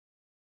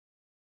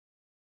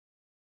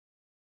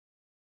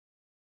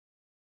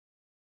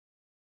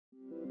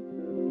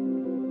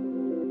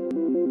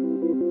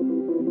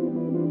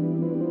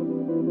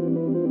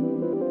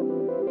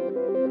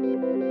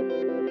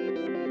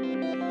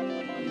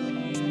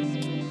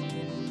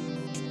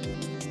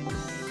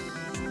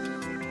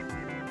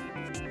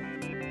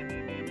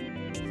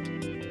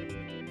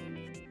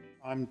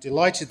I'm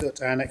delighted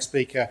that our next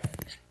speaker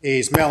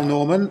is Mel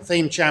Norman,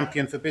 Theme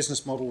Champion for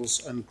Business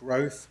Models and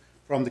Growth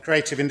from the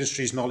Creative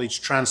Industries Knowledge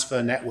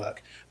Transfer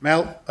Network.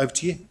 Mel, over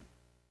to you.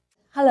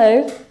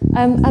 Hello.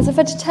 As a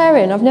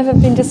vegetarian, I've never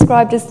been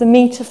described as the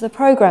meat of the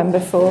programme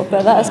before,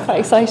 but that is quite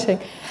exciting.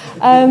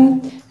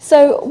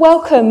 So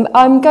welcome.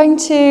 I'm going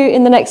to,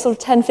 in the next sort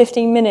of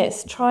 10-15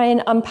 minutes, try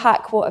and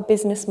unpack what a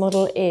business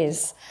model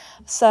is.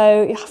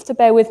 So you have to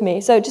bear with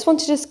me. So just want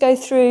to go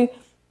through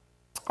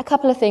a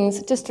couple of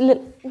things. Just a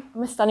little,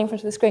 I'm standing in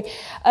front of the screen.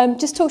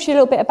 Just talk to you a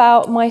little bit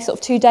about my sort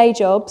of 2 day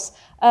jobs.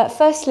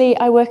 Firstly,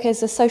 I work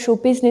as a social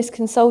business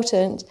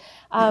consultant.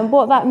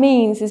 What that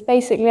means is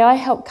basically I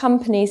help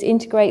companies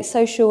integrate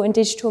social and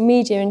digital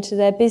media into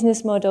their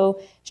business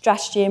model,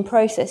 strategy and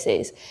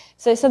processes.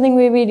 So it's something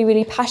we're really,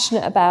 really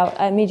passionate about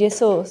at Media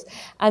Source.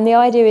 And the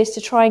idea is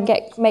to try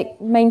and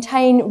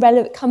maintain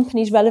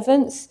companies'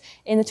 relevance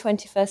in the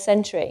 21st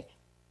century.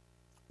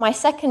 My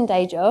second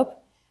day job,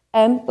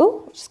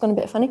 just gone a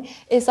bit funny,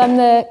 is I'm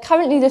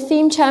currently the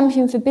Theme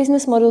Champion for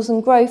Business Models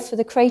and Growth for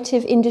the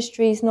Creative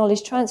Industries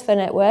Knowledge Transfer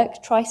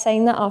Network. Try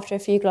saying that after a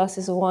few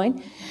glasses of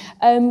wine.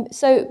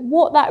 So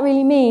what that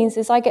really means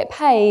is I get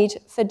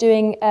paid for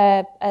doing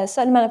a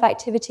certain amount of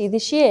activity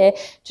this year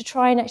to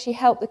try and actually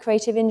help the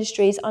creative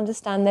industries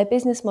understand their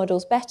business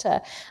models better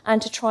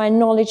and to try and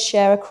knowledge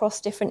share across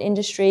different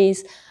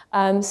industries.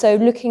 So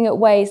looking at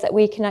ways that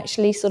we can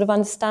actually sort of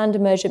understand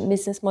emergent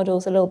business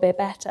models a little bit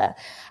better.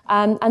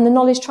 And the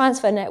Knowledge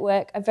Transfer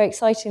Network, very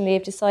excitingly,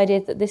 have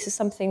decided that this is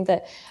something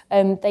that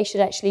they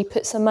should actually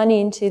put some money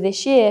into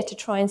this year to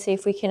try and see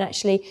if we can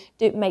actually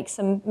make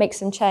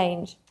some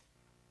change.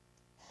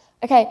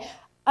 Okay,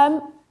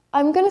 I'm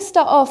going to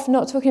start off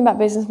not talking about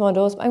business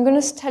models, but I'm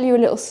going to tell you a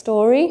little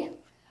story.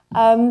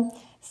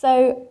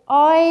 So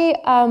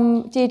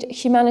I did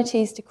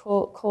humanities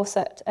course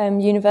at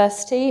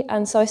university,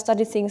 and so I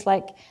studied things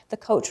like the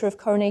culture of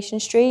Coronation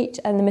Street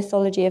and the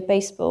mythology of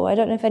baseball. I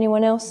don't know if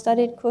anyone else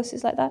studied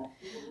courses like that.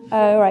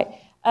 Right.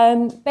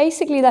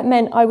 Basically, that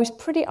meant I was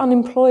pretty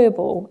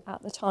unemployable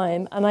at the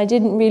time, and I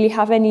didn't really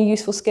have any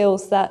useful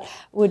skills that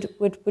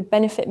would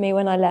benefit me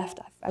when I left.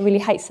 I really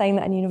hate saying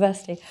that in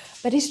university,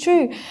 but it's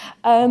true.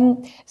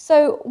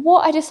 So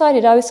what I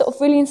decided, I was sort of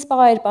really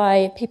inspired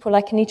by people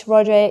like Anita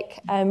Roderick,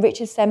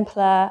 Richard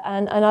Sempler,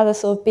 and other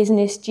sort of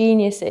business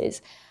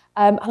geniuses.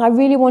 And I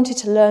really wanted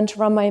to learn to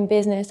run my own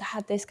business. I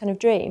had this kind of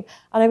dream,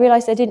 and I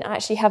realised I didn't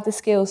actually have the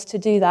skills to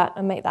do that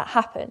and make that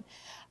happen.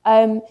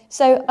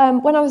 So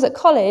when I was at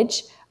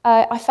college,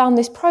 I found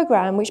this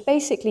program which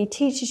basically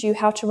teaches you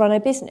how to run a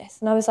business.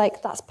 And I was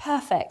like, that's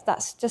perfect.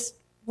 That's just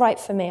right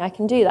for me. I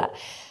can do that.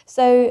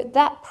 So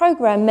that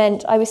program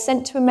meant I was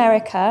sent to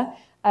America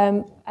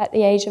at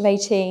the age of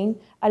 18,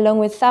 along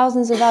with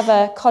thousands of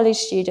other college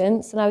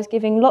students. And I was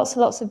giving lots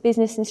and lots of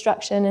business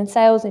instruction and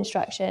sales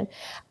instruction.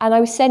 And I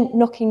was sent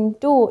knocking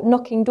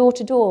door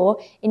to door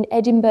in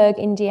Edinburgh,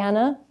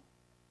 Indiana,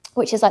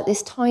 which is like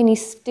this tiny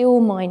steel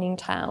mining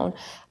town.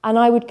 And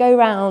I would go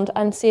around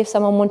and see if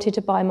someone wanted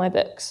to buy my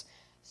books.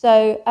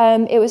 So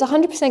it was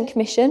 100%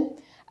 commission.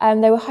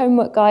 They were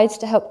homework guides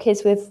to help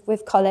kids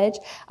with college.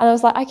 And I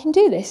was like, I can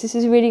do this. This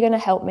is really going to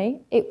help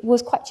me. It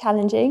was quite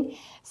challenging.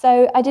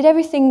 So I did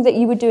everything that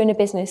you would do in a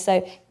business.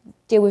 So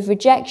deal with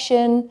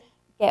rejection,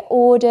 get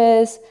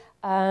orders,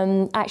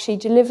 actually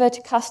deliver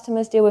to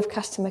customers, deal with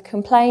customer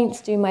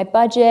complaints, do my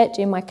budget,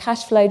 do my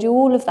cash flow, do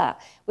all of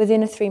that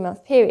within a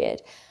 3-month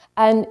period.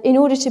 And in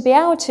order to be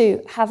able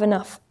to have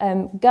enough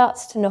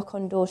guts to knock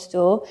on door to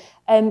door,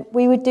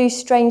 we would do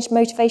strange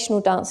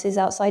motivational dances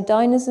outside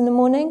diners in the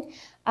morning.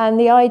 And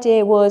the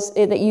idea was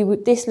that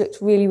this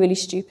looked really, really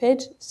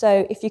stupid.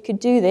 So if you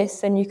could do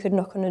this, then you could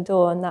knock on a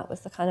door, and that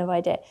was the kind of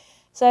idea.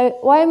 So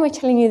why am I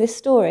telling you this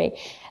story?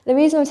 The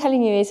reason I'm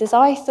telling you is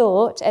I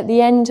thought at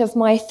the end of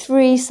my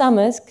 3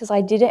 summers, because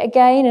I did it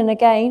again and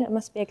again, I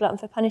must be a glutton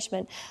for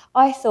punishment,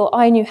 I thought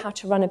I knew how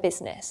to run a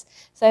business.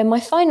 So in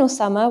my final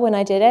summer, when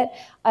I did it,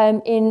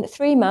 in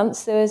 3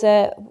 months, there was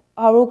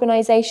our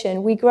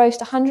organisation, we grossed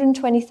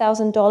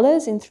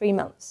 $120,000 in 3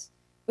 months,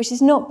 which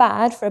is not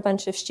bad for a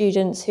bunch of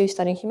students who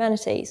study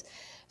humanities.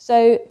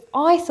 So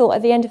I thought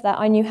at the end of that,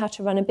 I knew how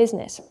to run a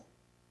business.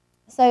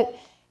 So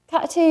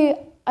cut to,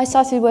 I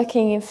started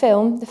working in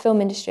the film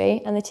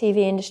industry and the TV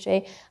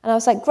industry, and I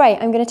was like, great,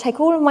 I'm going to take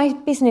all of my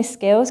business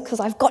skills,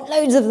 because I've got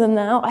loads of them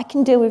now, I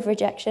can deal with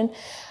rejection.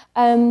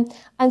 And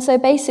so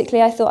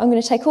basically I thought I'm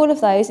going to take all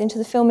of those into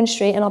the film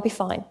industry and I'll be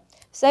fine.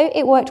 So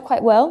it worked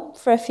quite well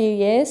for a few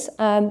years.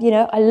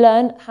 I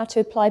learned how to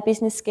apply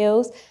business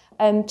skills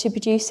to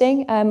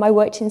producing. I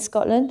worked in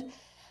Scotland.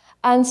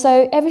 And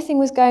so everything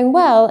was going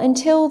well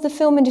until the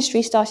film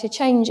industry started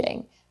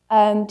changing.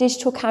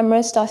 Digital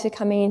cameras started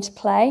coming into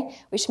play,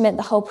 which meant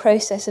the whole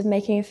process of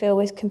making a film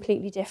was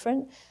completely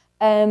different.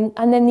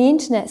 And then the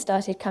internet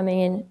started coming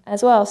in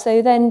as well.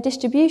 So then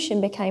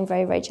distribution became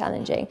very, very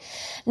challenging.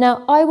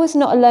 Now, I was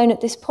not alone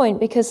at this point,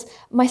 because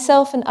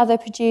myself and other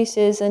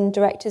producers and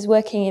directors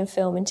working in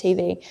film and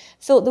TV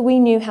thought that we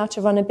knew how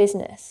to run a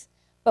business.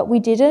 but we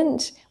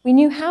didn't. We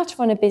knew how to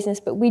run a business,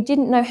 but we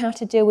didn't know how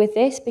to deal with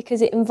this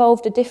because it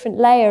involved a different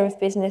layer of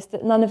business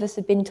that none of us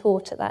had been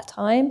taught at that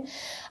time.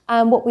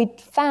 And what we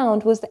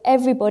found was that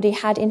everybody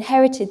had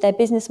inherited their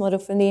business model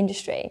from the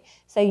industry.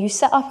 So you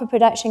set up a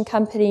production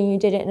company and you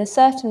did it in a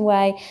certain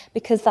way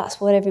because that's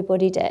what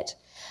everybody did.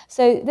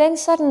 So then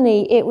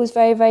suddenly it was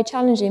very, very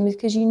challenging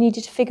because you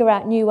needed to figure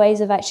out new ways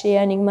of actually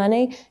earning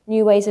money,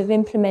 new ways of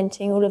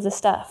implementing all of the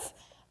stuff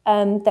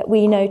that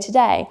we know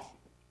today.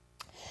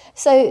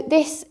 So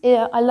this,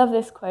 I love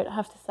this quote, I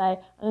have to say.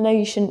 I know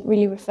you shouldn't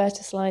really refer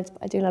to slides,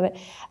 but I do love it.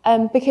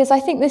 Because I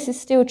think this is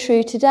still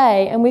true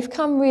today, and we've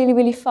come really,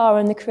 really far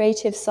on the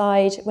creative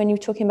side when you're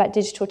talking about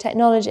digital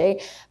technology,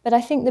 but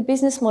I think the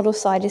business model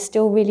side is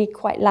still really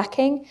quite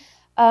lacking.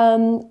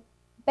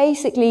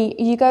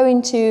 Basically, you go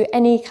into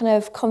any kind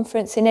of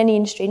conference in any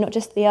industry, not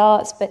just the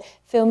arts, but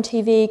film,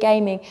 TV,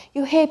 gaming,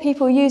 you'll hear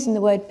people using the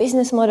word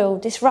business model,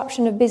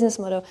 disruption of business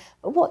model.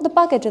 But what the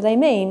bugger do they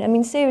mean? I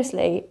mean,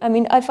 seriously. I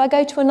mean, if I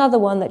go to another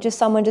one that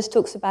someone just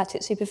talks about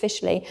it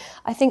superficially,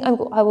 I think I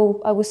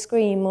will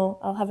scream or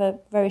I'll have a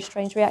very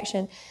strange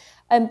reaction.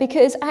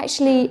 Because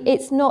actually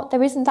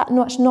there isn't that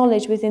much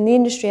knowledge within the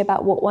industry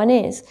about what one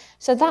is.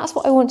 So that's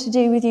what I want to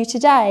do with you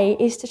today,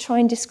 is to try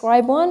and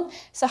describe one.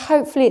 So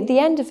hopefully at the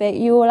end of it,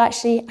 you will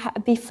actually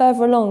be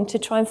further along to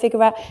try and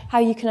figure out how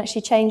you can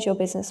actually change your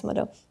business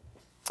model.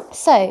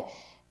 So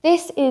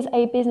this is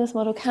a business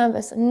model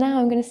canvas. And now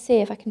I'm going to see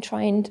if I can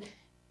try and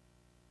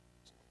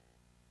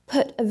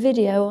put a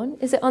video on.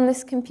 Is it on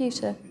this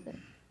computer?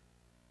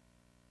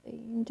 You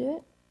can do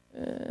it.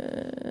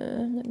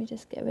 Let me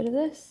just get rid of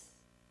this.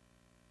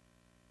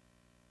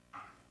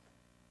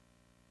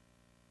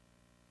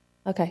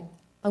 Okay,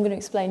 I'm going to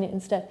explain it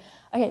instead.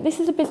 Okay, this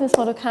is a business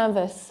model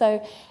canvas.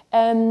 So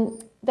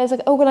there's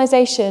an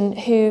organisation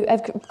who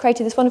have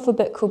created this wonderful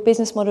book called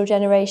Business Model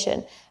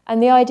Generation.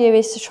 And the idea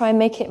is to try and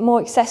make it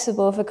more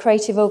accessible for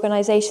creative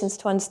organisations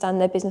to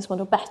understand their business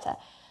model better.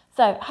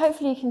 So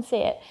hopefully you can see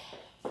it.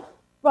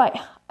 Right,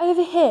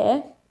 over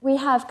here we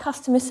have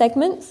customer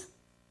segments.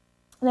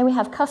 And then we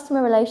have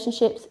customer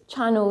relationships,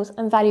 channels,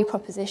 and value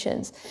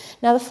propositions.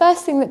 Now, the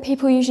first thing that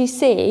people usually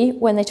see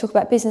when they talk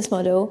about business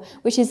model,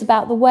 which is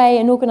about the way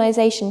an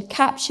organisation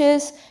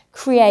captures,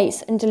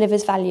 creates, and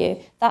delivers value.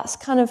 That's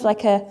kind of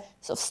like a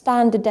sort of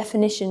standard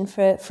definition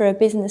for a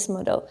business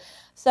model.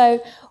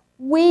 So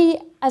we,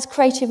 as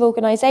creative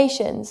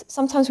organisations,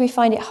 sometimes we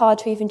find it hard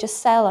to even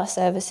just sell our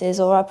services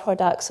or our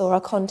products or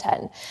our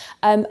content.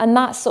 And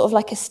that's sort of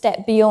like a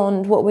step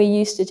beyond what we're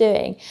used to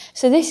doing.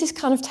 So this is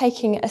kind of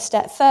taking it a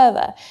step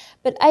further.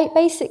 But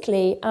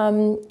basically,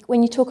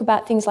 when you talk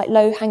about things like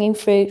low-hanging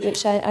fruit,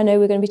 which I know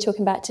we're going to be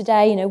talking about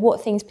today, you know,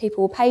 what things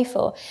people will pay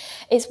for,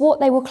 it's what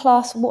they will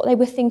class, what they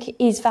will think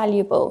is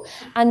valuable.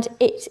 And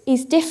it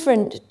is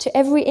different to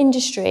every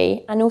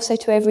industry and also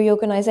to every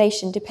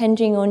organisation,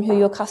 depending on who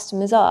your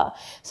customers are.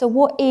 So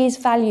what is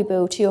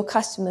valuable to your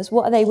customers?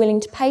 What are they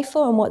willing to pay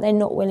for and what they're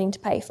not willing to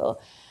pay for?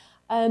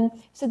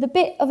 So the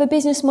bit of a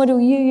business model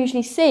you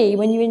usually see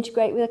when you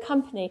integrate with a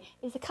company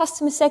is the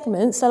customer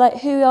segment. So like,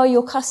 who are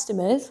your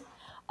customers?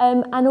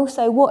 And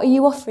also, what are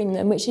you offering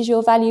them, which is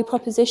your value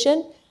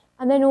proposition?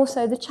 And then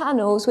also the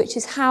channels, which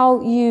is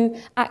how you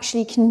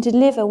actually can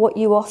deliver what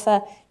you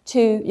offer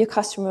to your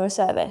customer or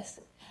service.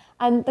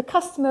 And the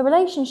customer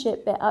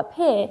relationship bit up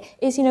here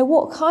is, you know,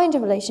 what kind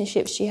of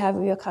relationships do you have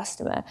with your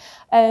customer?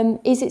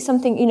 Is it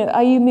something, you know,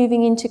 are you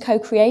moving into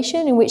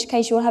co-creation, in which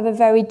case you'll have a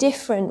very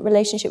different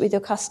relationship with your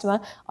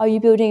customer? Are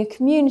you building a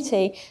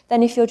community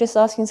than if you're just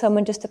asking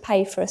someone just to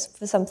pay for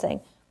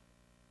something?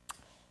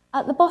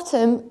 At the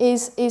bottom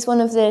is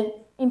one of the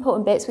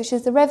important bits, which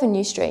is the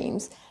revenue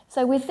streams.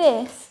 So with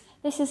this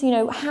is, you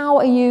know, how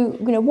are you,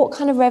 you know, what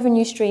kind of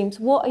revenue streams,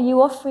 what are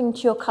you offering to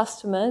your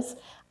customers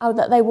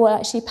that they will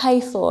actually pay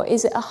for?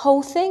 Is it a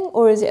whole thing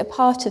or is it a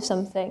part of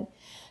something?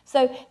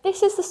 So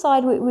this is the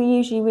side we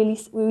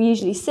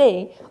usually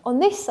see. On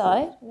this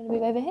side, I'm going to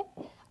move over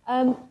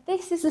here,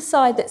 this is the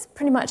side that's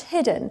pretty much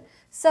hidden.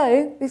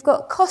 So we've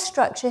got cost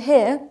structure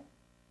here.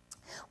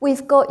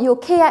 We've got your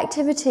key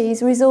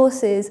activities,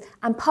 resources,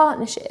 and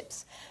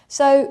partnerships.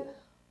 So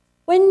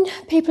when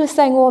people are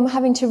saying, well, I'm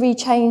having to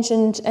rechange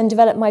and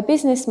develop my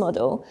business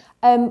model,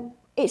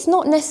 it's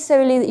not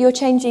necessarily that you're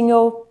changing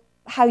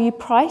how you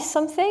price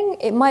something.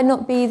 It might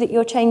not be that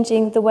you're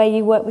changing the way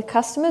you work with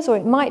customers, or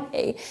it might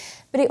be.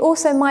 But it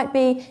also might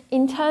be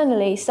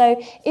internally.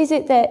 So is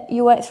it that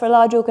you work for a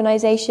large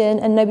organisation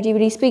and nobody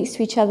really speaks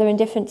to each other in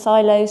different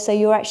silos, so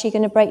you're actually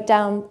going to break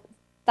down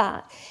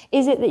that?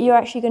 Is it that you're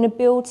actually going to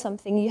build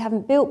something you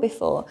haven't built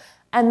before,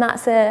 and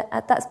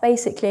that's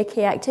basically a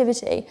key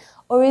activity?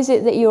 Or is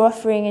it that you're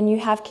offering and you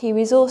have key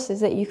resources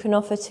that you can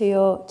offer to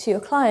your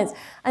clients,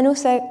 and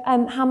also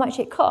how much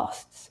it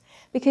costs?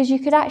 Because you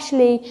could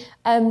actually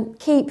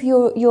keep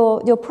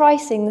your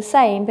pricing the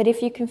same, but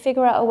if you can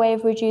figure out a way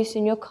of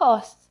reducing your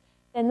costs,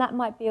 then that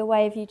might be a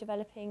way of you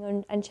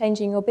developing and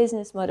changing your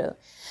business model.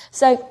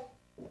 So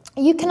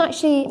you can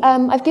actually,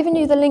 I've given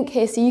you the link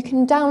here, so you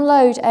can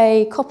download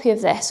a copy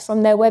of this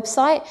from their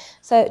website,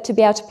 so to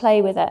be able to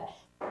play with it.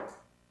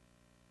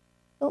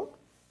 Oh,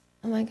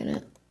 am I going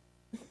to...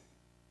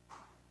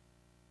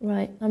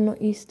 Right, I'm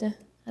not used to...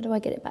 How do I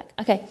get it back?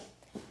 Okay.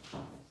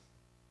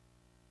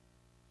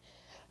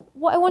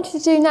 What I wanted to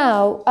do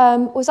now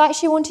was I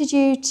actually wanted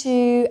you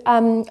to... I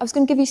was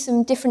going to give you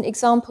some different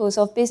examples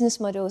of business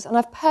models, and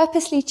I've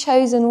purposely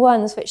chosen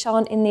ones which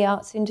aren't in the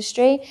arts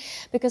industry,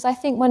 because I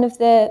think one of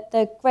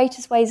the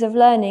greatest ways of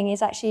learning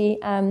is actually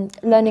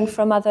learning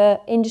from other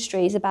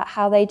industries about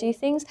how they do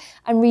things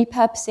and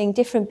repurposing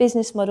different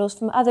business models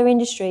from other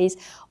industries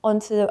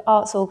onto the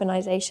arts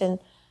organisation.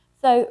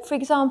 So, for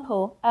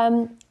example,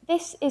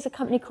 this is a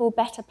company called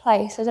Better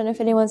Place. I don't know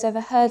if anyone's ever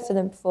heard of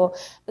them before,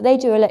 but they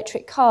do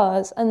electric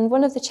cars. And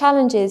one of the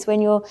challenges when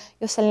you're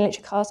selling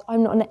electric cars,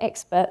 I'm not an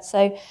expert,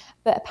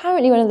 but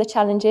apparently one of the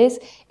challenges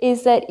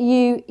is that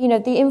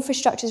the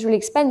infrastructure is really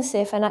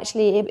expensive, and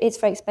actually it's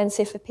very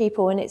expensive for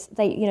people, and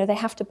they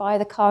have to buy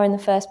the car in the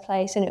first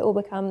place, and it all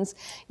becomes,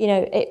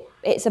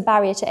 it's a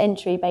barrier to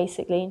entry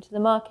basically into the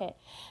market.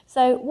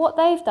 So what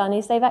they've done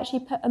is they've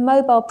actually put a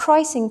mobile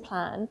pricing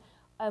plan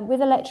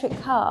with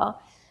electric car.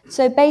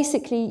 So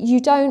basically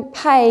you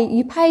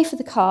pay for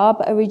the car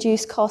but a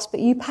reduced cost, but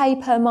you pay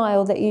per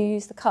mile that you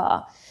use the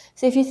car.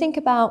 So if you think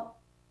about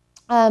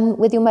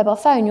with your mobile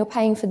phone, you're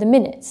paying for the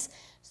minutes.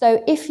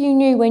 So if you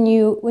knew when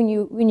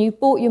you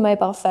bought your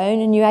mobile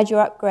phone and you had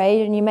your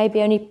upgrade and you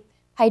maybe only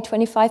paid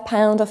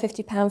 £25 or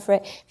 £50 for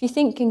it, if you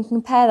think and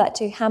compare that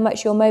to how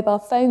much your mobile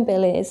phone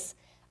bill is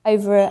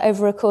over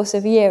a course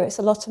of a year, it's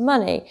a lot of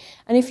money.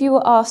 And if you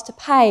were asked to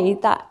pay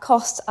that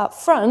cost up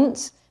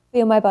front for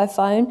your mobile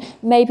phone,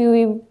 maybe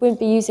we wouldn't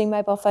be using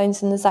mobile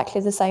phones in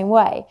exactly the same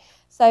way.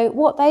 So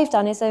what they've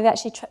done is they've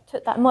actually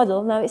took that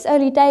model. Now, it's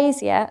early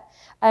days yet.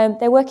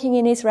 They're working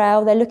in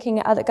Israel. They're looking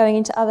at going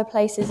into other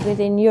places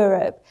within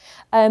Europe.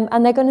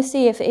 And they're going to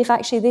see if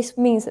actually this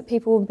means that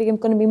people are going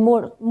to be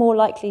more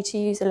likely to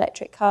use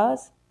electric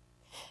cars.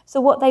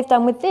 So what they've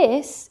done with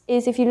this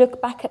is, if you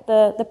look back at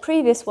the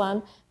previous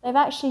one, they've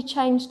actually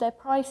changed their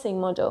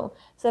pricing model.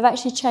 So they've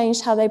actually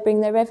changed how they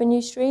bring their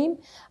revenue stream.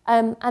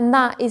 And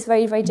that is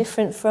very, very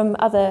different from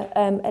other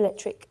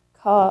electric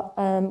car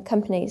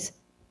companies.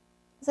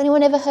 Has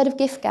anyone ever heard of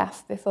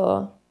giffgaff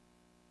before?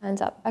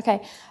 Hands up.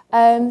 Okay.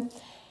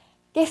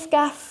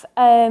 giffgaff,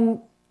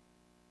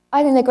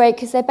 I think they're great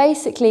because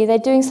they're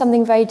doing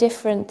something very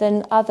different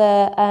than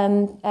other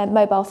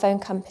mobile phone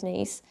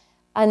companies.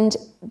 And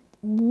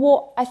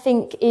what I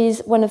think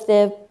is one of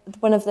the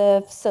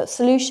sort of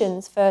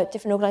solutions for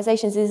different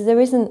organisations is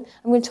there isn't,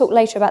 I'm going to talk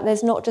later about,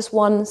 there's not just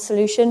one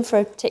solution for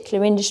a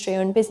particular industry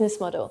or business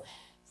model.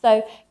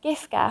 So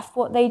giffgaff,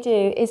 what they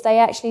do is they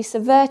actually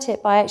subvert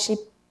it by actually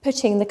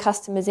putting the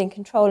customers in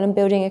control and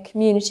building a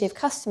community of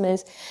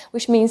customers,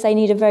 which means they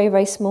need a very,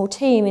 very small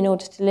team in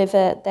order to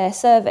deliver their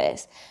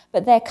service.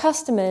 But their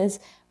customers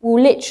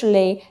will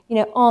literally,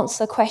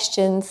 answer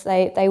questions.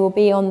 They will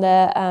be on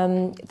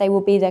they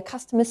will be their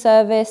customer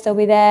service. They'll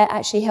be there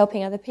actually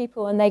helping other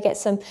people, and they get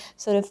some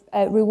sort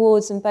of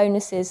rewards and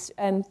bonuses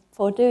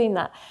for doing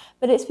that.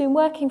 But it's been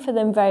working for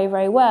them very,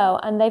 very well,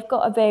 and they've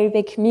got a very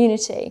big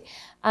community.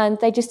 And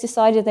they just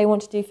decided they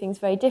want to do things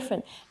very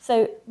different.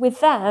 So with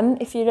them,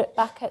 if you look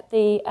back at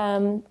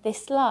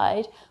this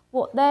slide,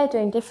 what they're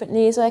doing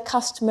differently is their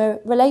customer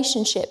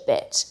relationship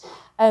bit.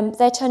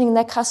 They're turning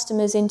their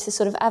customers into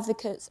sort of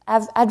advocates,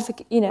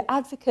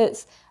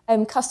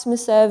 customer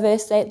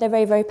service. They're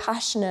very, very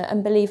passionate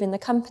and believe in the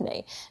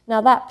company. Now,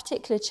 that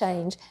particular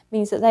change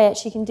means that they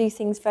actually can do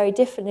things very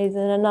differently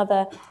than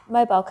another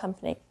mobile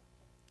company.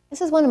 This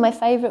is one of my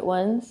favourite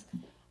ones.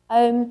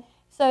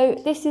 So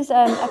this is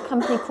a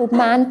company called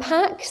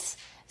Unpacking.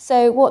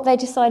 So what they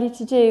decided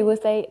to do was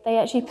they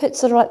actually put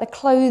sort of like the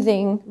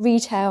clothing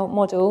retail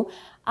model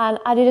and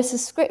added a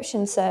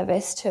subscription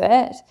service to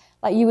it,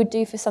 like you would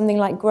do for something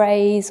like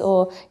Grays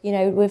or,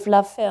 with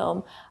Love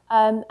Film,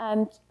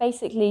 and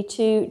basically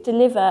to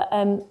deliver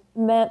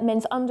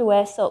men's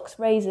underwear, socks,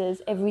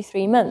 razors every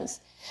 3 months.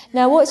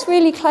 Now, what's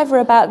really clever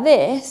about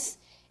this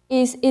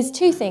is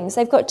two things.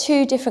 They've got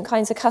two different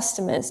kinds of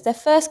customers. Their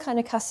first kind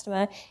of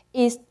customer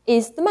is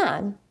the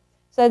man.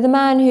 So the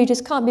man who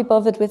just can't be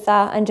bothered with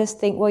that and just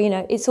think,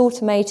 well, it's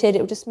automated,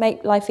 it'll just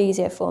make life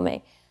easier for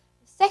me.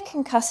 The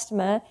second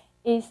customer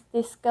is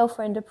this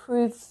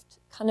girlfriend-approved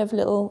kind of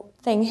little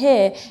thing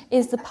here,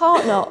 is the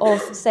partner of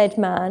said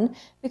man,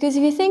 because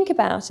if you think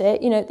about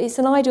it, it's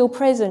an ideal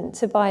present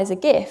to buy as a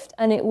gift,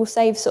 and it will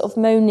save sort of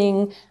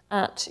moaning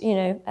at,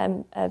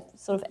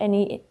 sort of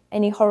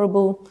any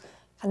horrible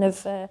kind of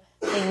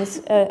things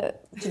to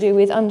do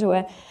with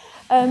underwear.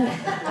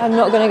 I'm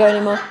not going to go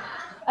anymore.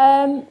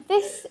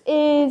 This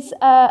is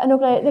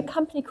the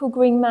company called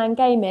Green Man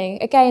Gaming.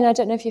 Again, I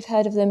don't know if you've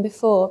heard of them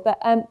before, but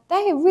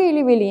they're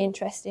really, really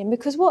interesting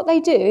because what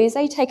they do is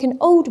they take an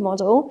old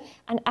model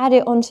and add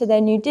it onto their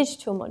new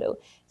digital model.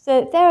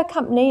 So they're a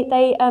company,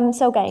 they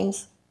sell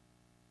games.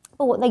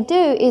 But what they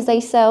do is they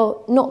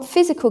sell not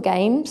physical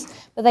games,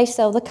 but they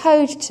sell the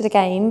code to the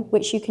game,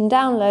 which you can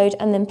download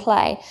and then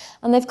play.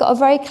 And they've got a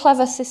very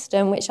clever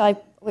system, which I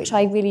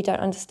really don't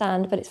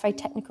understand, but it's very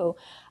technical,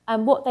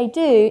 And what they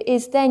do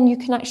is then you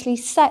can actually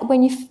set,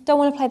 when you don't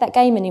want to play that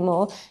game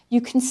anymore,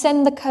 you can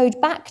send the code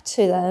back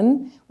to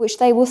them, which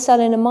they will sell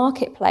in a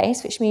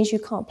marketplace, which means you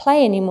can't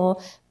play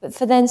anymore, but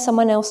for then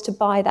someone else to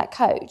buy that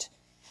code.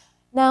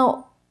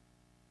 Now,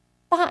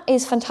 that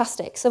is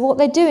fantastic. So what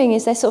they're doing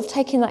is they're sort of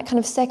taking that kind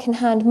of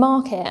second-hand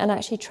market and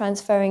actually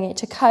transferring it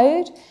to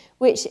code,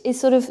 which is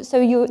sort of,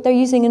 they're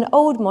using an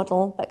old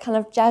model, but kind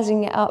of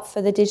jazzing it up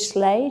for the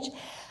digital age.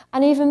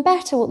 And even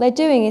better, what they're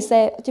doing is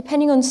they're,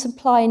 depending on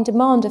supply and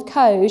demand of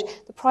code,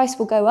 the price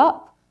will go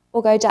up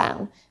or go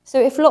down. So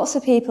if lots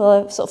of people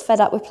are sort of fed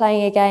up with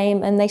playing a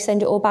game and they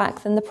send it all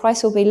back, then the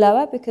price will be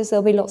lower because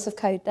there'll be lots of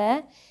code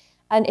there.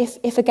 And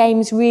if a game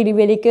is really,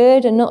 really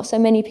good and not so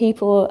many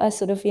people are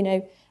sort of,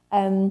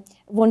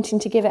 wanting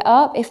to give it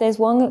up, if there's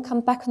one that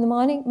comes back on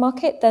the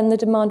market, then the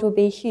demand will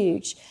be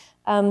huge.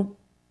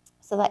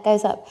 So that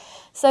goes up.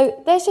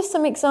 So there's just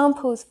some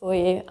examples for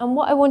you. And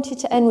what I wanted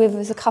to end with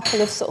was a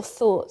couple of sort of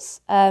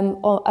thoughts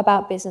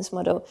about business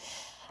model.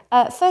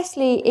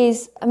 Firstly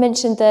is, I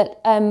mentioned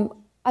that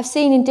I've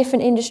seen in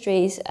different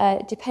industries,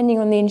 depending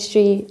on the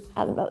industry,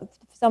 for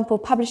example,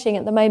 publishing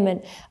at the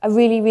moment, are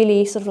really,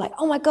 really sort of like,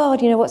 oh my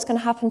God, what's going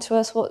to happen to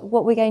us?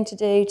 What we're going to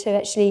do to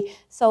actually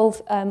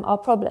solve our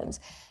problems.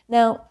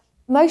 Now,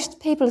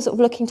 most people are sort of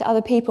looking to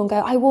other people and go,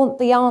 I want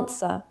the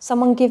answer.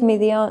 Someone give me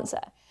the answer.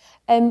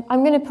 I'm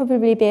going to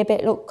probably be a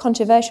bit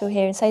controversial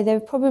here and say there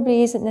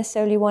probably isn't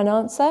necessarily one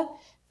answer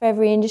for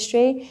every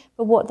industry,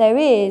 but what there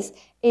is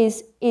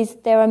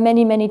there are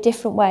many, many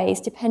different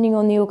ways, depending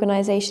on the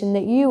organisation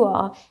that you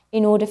are,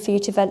 in order for you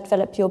to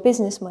develop your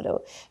business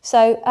model.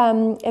 So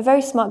a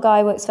very smart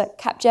guy works for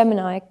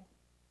Capgemini,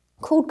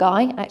 called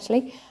Guy,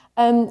 actually.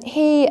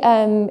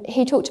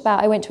 He talked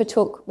about, I went to a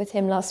talk with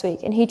him last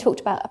week, and he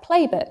talked about a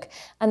playbook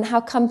and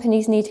how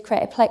companies need to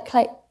create a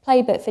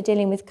playbook for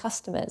dealing with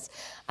customers,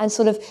 and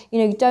sort of,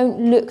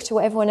 don't look to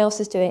what everyone else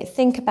is doing.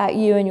 Think about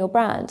you and your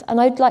brand. And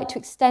I'd like to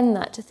extend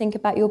that to think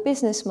about your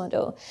business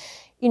model.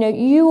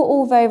 You are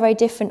all very, very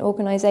different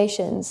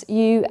organisations.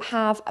 You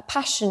have a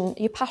passion,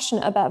 you're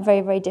passionate about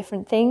very, very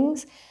different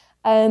things.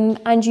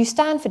 And you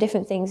stand for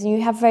different things, and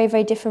you have very,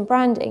 very different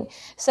branding.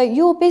 So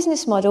your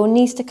business model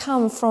needs to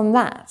come from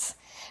that.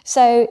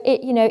 So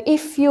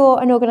if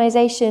you're an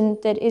organisation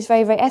that is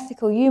very, very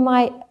ethical, you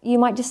might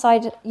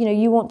decide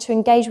you want to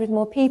engage with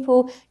more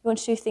people, you want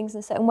to do things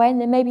in a certain way,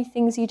 and there may be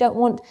things you don't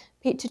want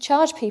to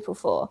charge people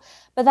for.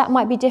 But that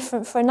might be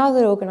different for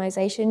another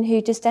organisation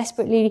who just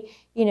desperately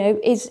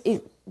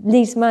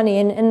needs money,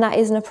 and that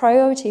isn't a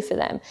priority for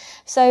them.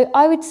 So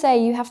I would say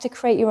you have to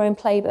create your own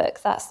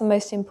playbook. That's the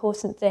most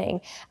important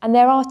thing. And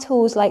there are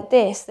tools like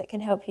this that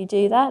can help you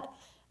do that.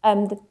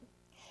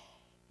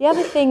 The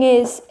other thing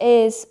is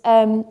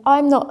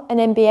I'm not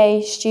an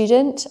MBA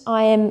student.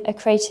 I am a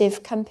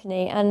creative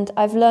company, and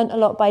I've learned a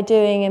lot by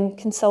doing and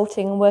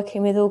consulting and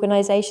working with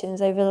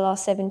organisations over the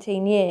last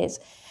 17 years.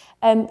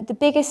 The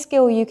biggest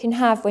skill you can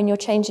have when you're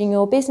changing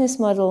your business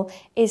model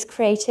is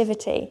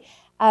creativity.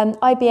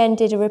 IBM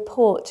did a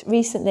report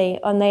recently,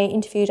 and they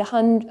interviewed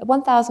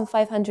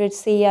 1,500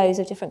 CEOs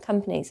of different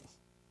companies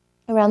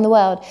around the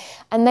world,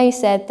 and they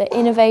said that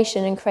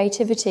innovation and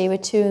creativity were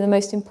two of the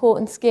most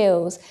important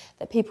skills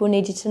that people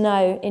needed to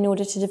know in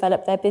order to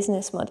develop their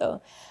business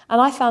model. And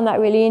I found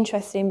that really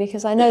interesting,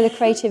 because I know the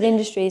creative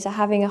industries are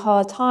having a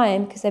hard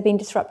time because they're being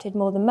disrupted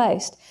more than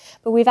most,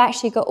 but we've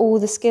actually got all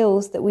the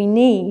skills that we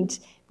need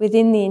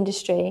within the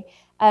industry.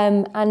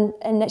 And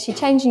actually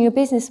changing your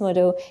business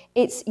model,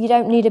 you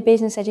don't need a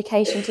business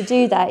education to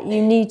do that.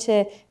 You need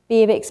to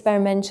be a bit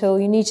experimental,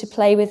 you need to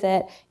play with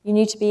it, you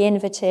need to be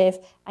innovative,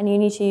 and you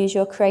need to use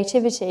your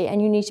creativity,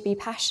 and you need to be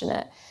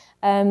passionate.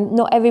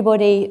 Not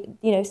everybody,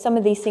 some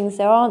of these things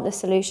there aren't the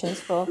solutions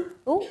for.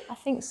 Oh, I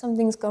think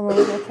something's gone wrong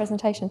with my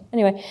presentation.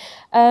 Anyway,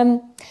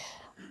 the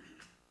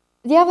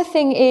other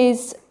thing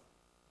is,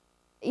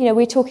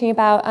 we're talking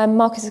about,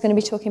 Marcus is going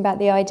to be talking about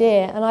the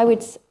idea, and I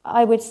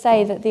would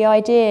say that the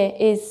idea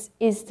is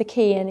the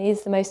key and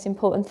is the most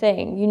important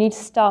thing. You need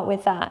to start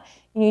with that.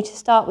 You need to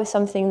start with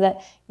something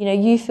that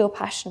you feel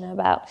passionate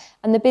about,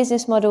 and the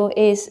business model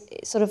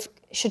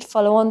should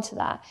follow on to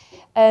that.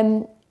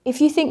 If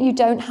you think you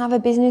don't have a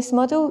business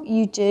model,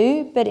 you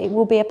do, but it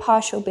will be a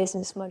partial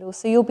business model.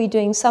 So you'll be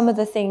doing some of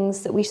the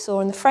things that we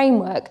saw in the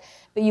framework,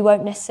 but you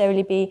won't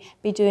necessarily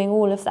be doing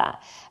all of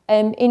that.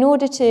 In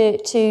order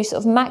to sort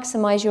of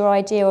maximise your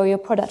idea or your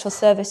product or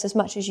service as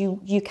much as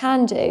you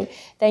can do,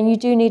 then you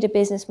do need a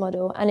business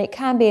model, and it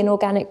can be an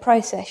organic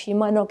process. You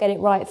might not get it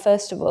right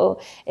first of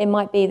all. It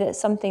might be that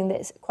something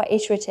that's quite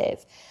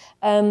iterative.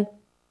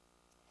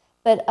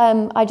 But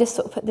I just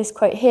sort of put this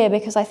quote here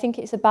because I think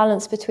it's a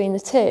balance between the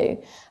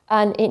two,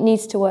 and it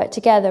needs to work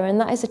together.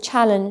 And that is a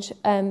challenge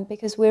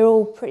because we're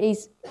all pretty,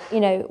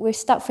 we're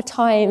stuck for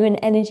time and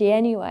energy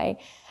anyway.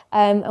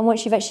 And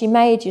once you've actually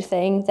made your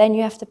thing, then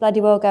you have to bloody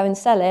well go and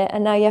sell it,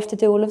 and now you have to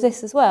do all of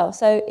this as well.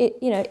 So it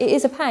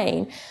is a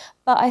pain,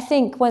 but I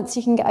think once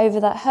you can get over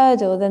that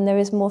hurdle, then there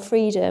is more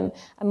freedom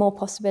and more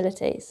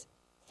possibilities.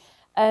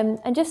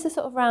 And just to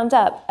sort of round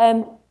up,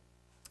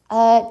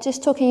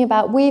 Just talking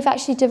about, we've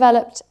actually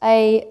developed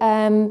a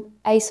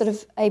sort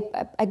of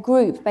a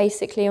group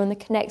basically on the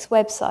Connect's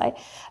website.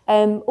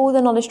 All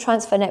the knowledge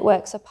transfer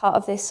networks are part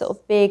of this sort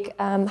of big,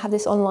 have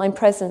this online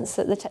presence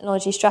that the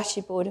Technology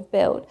Strategy Board have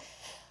built.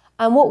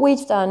 And what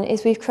we've done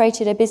is we've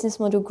created a business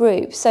model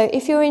group. So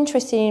if you're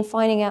interested in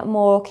finding out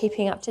more,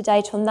 keeping up to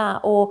date on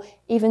that, or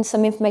even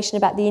some information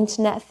about the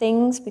Internet of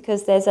Things,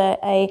 because there's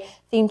a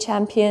theme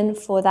champion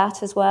for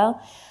that as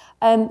well.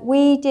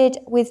 We did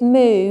with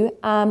Moo,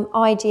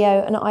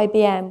 IDEO and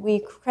IBM, we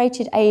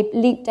created a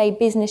Leap Day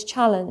Business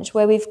Challenge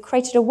where we've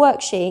created a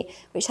worksheet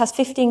which has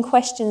 15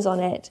 questions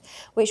on it,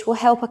 which will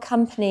help a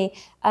company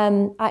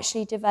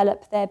actually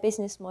develop their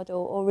business model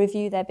or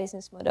review their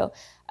business model.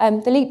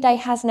 The Leap Day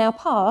has now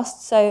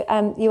passed, so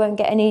you won't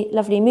get any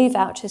lovely Moo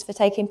vouchers for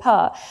taking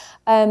part.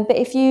 But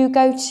if you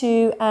go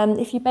to,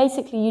 if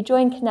you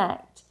join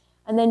Connect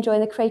and then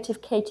join the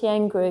Creative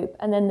KTN group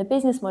and then the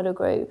Business Model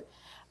group,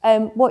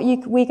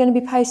 we're going to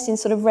be posting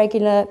sort of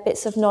regular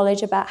bits of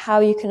knowledge about how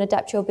you can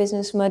adapt your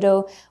business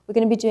model. We're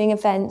going to be doing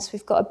events.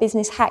 We've got a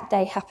business hack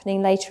day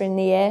happening later in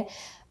the year.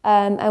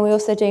 And we're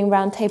also doing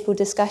roundtable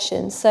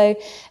discussions. So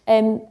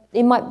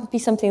it might be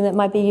something that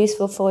might be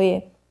useful for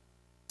you.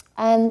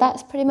 And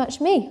that's pretty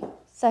much me.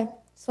 So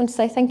just want to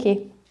say thank you.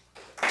 Do you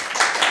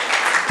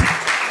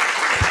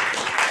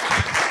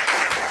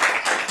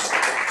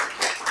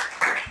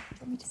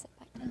want me to sit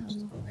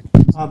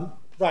back down?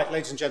 Right,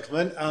 ladies and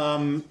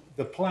gentlemen,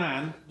 the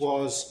plan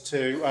was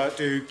to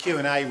do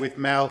Q&A with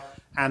Mel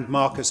and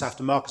Marcus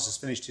after Marcus has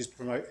finished his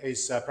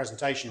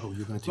presentation.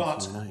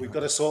 But we've got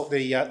to sort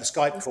the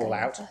Skype call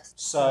out.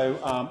 So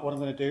what I'm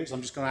going to do is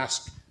I'm just going to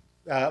ask,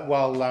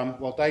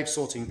 while Dave's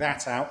sorting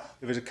that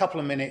out, there is a couple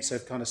of minutes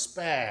of kind of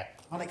spare,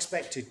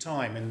 unexpected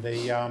time in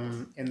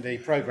the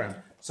programme.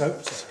 So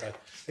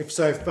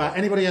if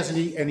anybody has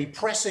any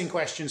pressing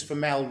questions for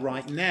Mel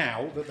right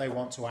now that they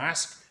want to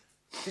ask,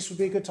 this would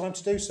be a good time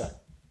to do so.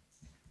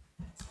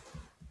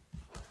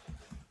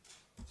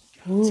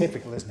 Ooh.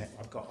 Typical, isn't it?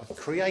 I've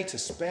create a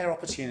spare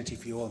opportunity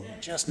for you all,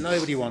 and just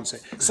nobody wants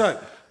it. So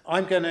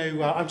I'm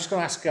just going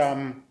to ask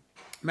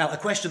Mel a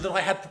question that I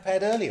had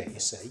prepared earlier.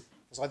 You see,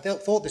 because I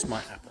thought this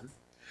might happen,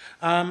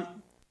 and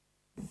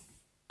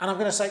I'm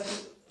going to say.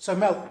 So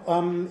Mel,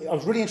 I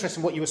was really interested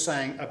in what you were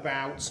saying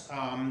about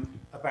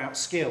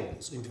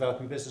skills in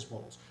developing business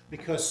models,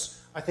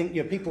 because I think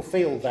people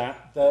feel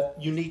that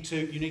you need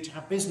to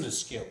have business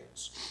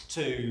skills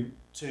to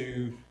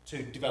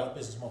develop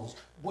business models.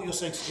 What you're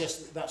saying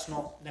suggests that that's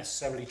not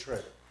necessarily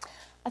true.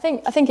 I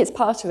think it's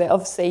part of it.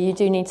 Obviously, you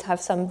do need to have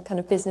some kind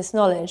of business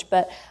knowledge,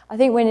 but I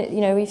think when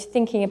we're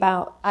thinking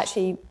about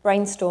actually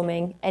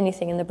brainstorming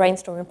anything in the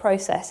brainstorming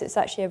process, it's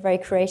actually a very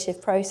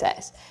creative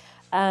process.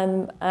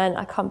 And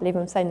I can't believe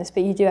I'm saying this,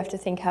 but you do have to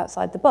think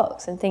outside the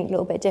box and think a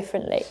little bit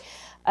differently.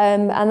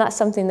 And that's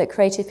something that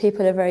creative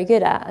people are very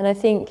good at. And I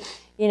think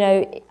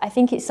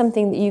it's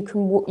something that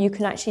you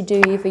can actually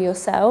do either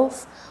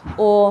yourself,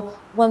 or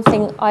one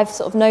thing I've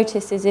sort of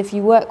noticed is if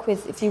you work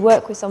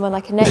with someone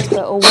like an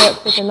expert or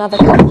work with another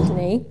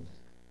company,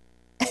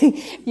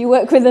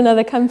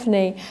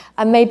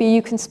 and maybe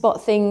you can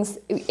spot things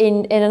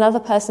in another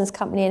person's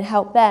company and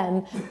help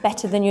them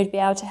better than you'd be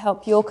able to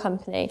help your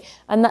company.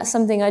 And that's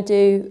something I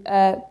do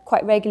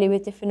quite regularly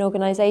with different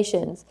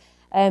organisations.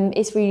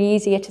 It's really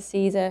easier to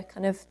see the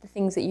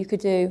things that you could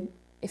do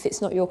if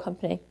it's not your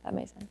company. That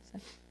makes sense. So.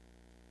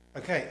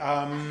 Okay.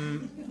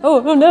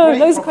 Oh no,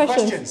 those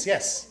questions.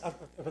 Yes,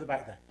 up at the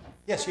back there.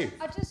 Yes, you.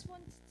 I just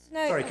wanted to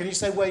know. Sorry, can you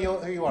say who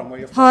you are and where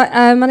you're from?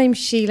 Hi, my name's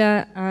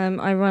Sheila.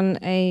 I run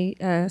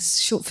a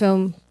short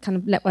film kind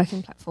of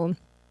networking platform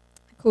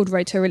called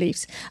Roto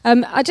Reliefs.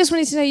 I just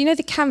wanted to know,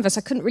 the canvas,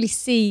 I couldn't really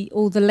see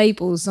all the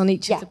labels on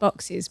each of the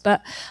boxes,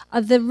 but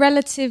are the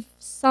relative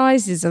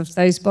sizes of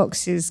those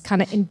boxes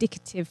kind of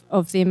indicative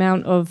of the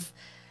amount of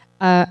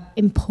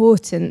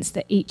importance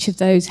that each of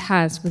those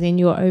has within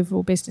your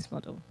overall business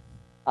model?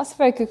 That's a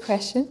very good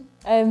question.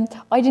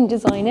 I didn't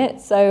design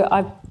it, so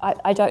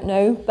I don't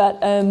know,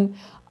 but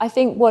I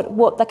think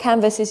what the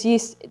canvas is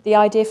used, the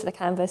idea for the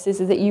canvas is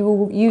that you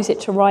will use it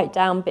to write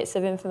down bits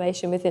of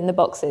information within the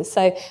boxes.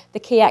 So the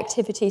key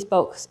activities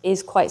box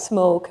is quite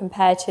small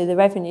compared to the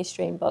revenue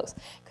stream box,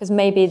 because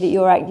maybe that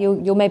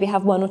you'll maybe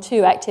have one or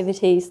two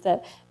activities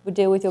that will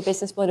deal with your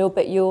business model,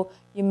 but you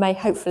may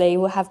hopefully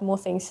will have more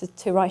things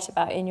to write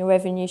about in your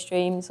revenue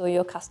streams or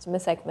your customer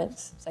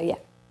segments. So yeah.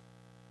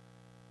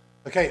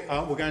 Okay,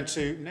 we're going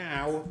to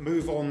now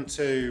move on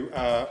to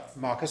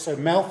Marcus. So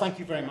Mel, thank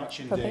you very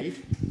much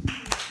indeed.